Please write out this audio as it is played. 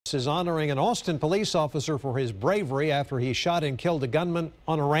is honoring an Austin police officer for his bravery after he shot and killed a gunman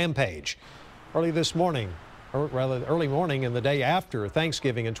on a rampage. Early morning in the day after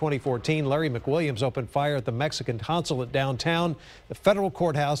Thanksgiving in 2014, Larry McWilliams opened fire at the Mexican consulate downtown, the federal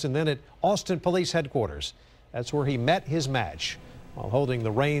courthouse, and then at Austin Police Headquarters. That's where he met his match. While holding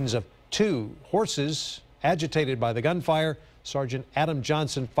the reins of two horses agitated by the gunfire, Sergeant Adam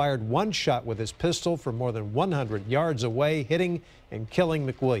Johnson fired one shot with his pistol from more than 100 yards away, hitting and killing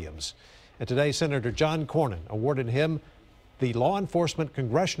McWilliams. And today, Senator John Cornyn awarded him the Law Enforcement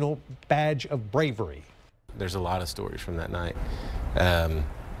Congressional Badge of Bravery. There's a lot of stories from that night,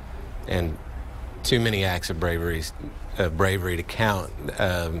 and too many acts of bravery to count.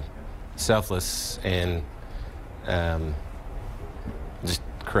 Selfless and just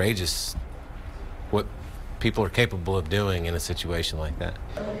courageous. What people are capable of doing in a situation like that.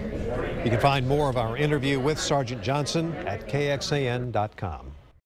 You can find more of our interview with Sergeant Johnson at KXAN.com.